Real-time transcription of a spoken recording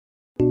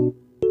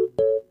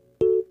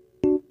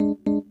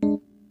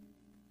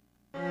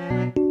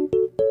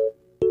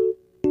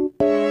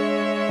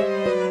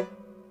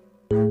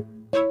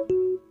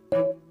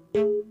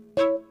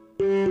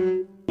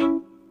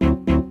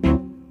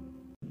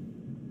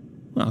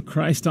Oh,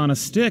 Christ on a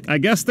stick. I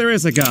guess there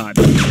is a God.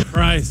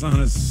 Christ on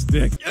a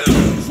stick.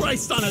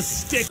 Christ on a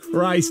stick.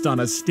 Christ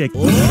on a stick.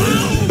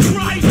 Oh,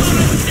 Christ on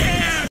a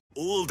stick!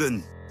 Old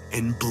and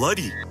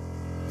bloody.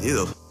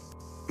 Ew.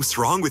 What's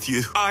wrong with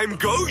you? I'm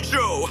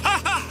Gojo!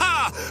 Ha ha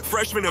ha!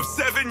 Freshman of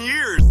 7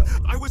 years!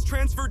 I was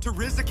transferred to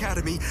Riz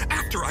Academy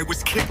after I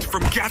was kicked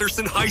from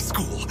Gatterson High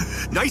School.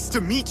 Nice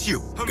to meet you.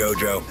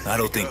 Gojo, I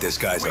don't think this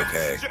guy's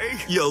okay.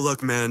 Yo,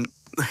 look, man.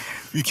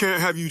 You can't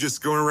have you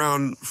just going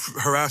around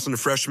harassing the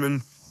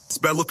freshmen. It's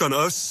bad look on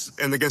us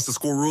and against the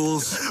school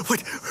rules.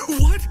 Wait,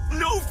 what?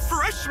 No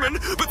freshmen?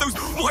 But those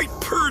white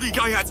purdy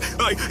guyats.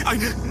 I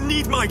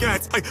need my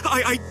guyats.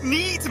 I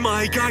need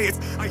my guyats.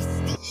 I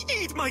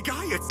need my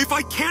guyats. If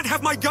I can't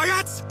have my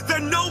guyats,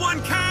 then no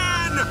one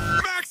can!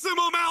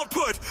 Maximum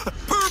output!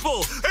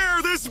 Purple,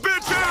 air this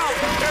bitch out!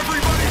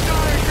 Everybody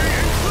dying, me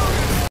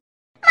included!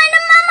 Meine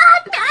Mama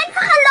hat mir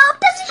einfach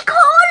erlaubt, dass ich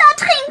Cola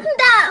trinken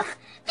darf.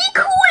 Wie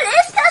cool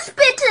ist das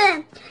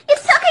bitte?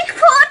 Jetzt zocke ich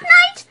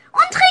Fortnite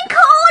und trink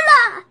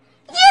Cola.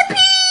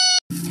 Yippie!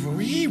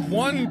 3,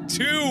 1,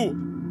 2.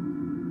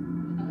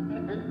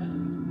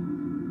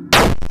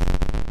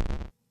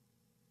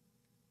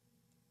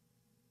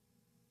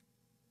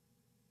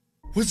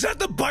 Was that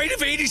the bite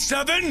of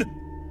 87?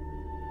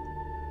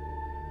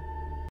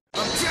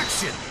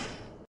 Objection!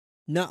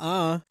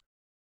 Nuh-uh.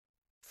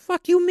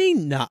 Fuck you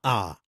mean,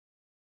 nuh-uh?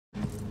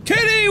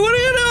 Kitty, what are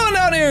you doing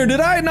down here?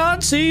 Did I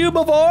not see you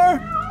before?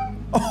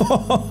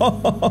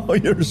 Oh,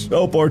 you're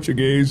so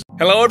Portuguese.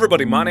 Hello,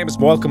 everybody. My name is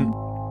Welcome.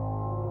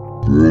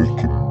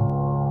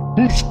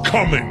 Who's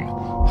coming?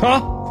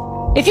 Huh?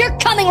 If you're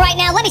coming right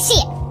now, let me see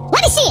it.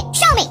 Let me see it.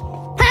 Show me.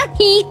 Huh?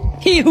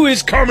 He who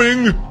is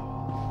coming.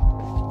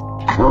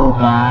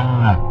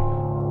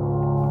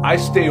 I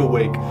stay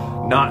awake,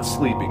 not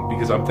sleeping,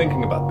 because I'm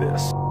thinking about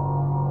this.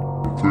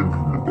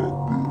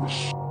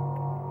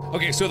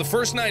 Okay, so the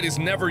first night is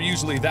never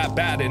usually that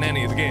bad in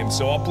any of the games,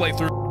 so I'll play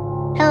through.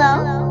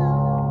 Hello?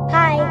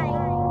 Hi.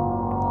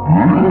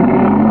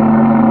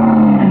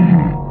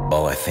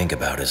 All I think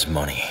about is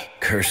money.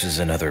 Curses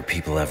and other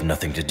people have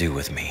nothing to do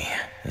with me,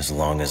 as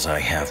long as I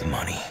have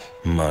money.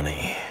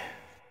 Money.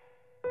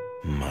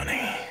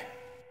 Money.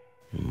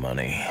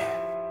 Money.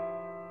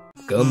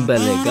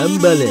 Gambale,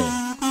 gambale.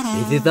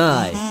 It is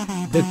I,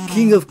 the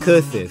king of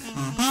curses,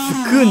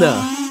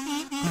 Sukuna.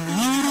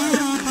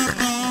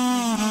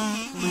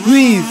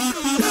 Please.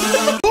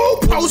 Who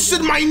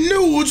posted my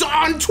nudes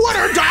on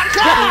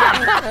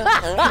Twitter.com?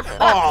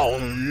 Oh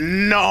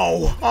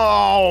no.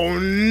 Oh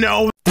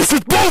no. This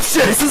is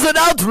bullshit! This is an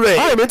outrage!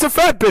 I'm into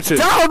fat bitches!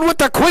 Down with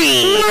the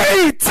queen!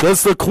 Wait!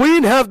 Does the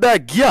queen have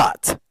that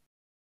yacht?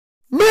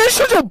 Man,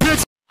 shut your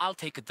bitch! I'll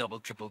take a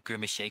double triple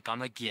gourmet shake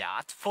on a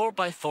yacht,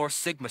 4x4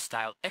 Sigma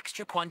style,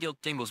 extra quandial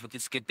dingles with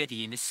its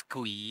skibidi in a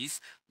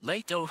squeeze,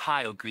 late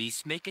Ohio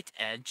grease, make it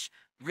edge,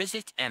 rizz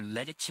it and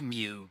let it to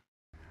mew.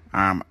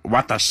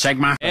 What the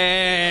Sigma?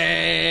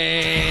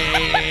 Hey,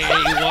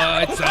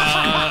 what's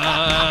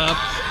up?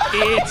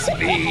 It's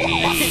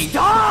me.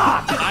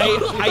 Stop!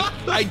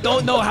 I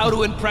don't know how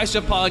to impress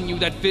upon you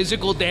that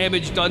physical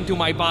damage done to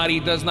my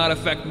body does not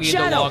affect me in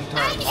the long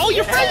term. Oh,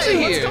 your friends are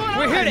here!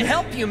 We're here to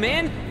help you,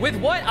 man. With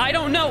what? I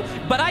don't know,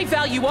 but I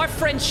value our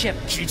friendship.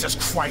 Jesus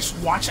Christ,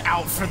 watch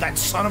out for that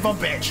son of a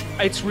bitch.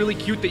 It's really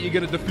cute that you're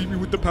gonna defeat me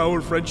with the power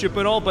of friendship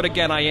and all, but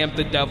again, I am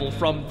the devil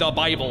from the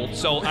Bible,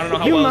 so I don't know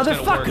how well it's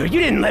gonna work. You motherfucker, you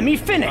didn't let me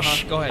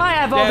finish. Go ahead. I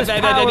have all this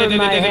power in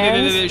my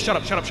hands. Shut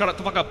up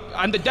the fuck up.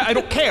 I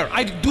don't care.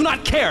 I do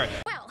not care.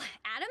 Well,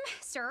 Adam,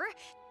 sir.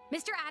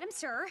 Mr. Adam,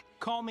 sir.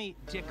 Call me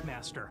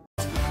Dickmaster.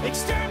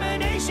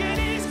 Extermination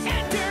is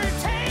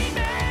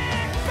entertainment.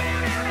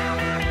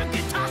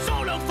 Guitar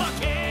solo, fuck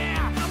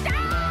yeah.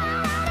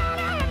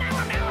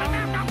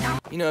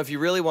 You know, if you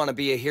really want to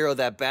be a hero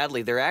that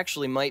badly, there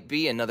actually might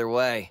be another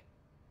way.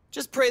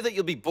 Just pray that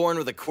you'll be born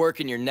with a quirk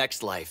in your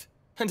next life,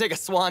 and take a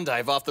swan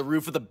dive off the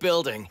roof of the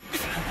building.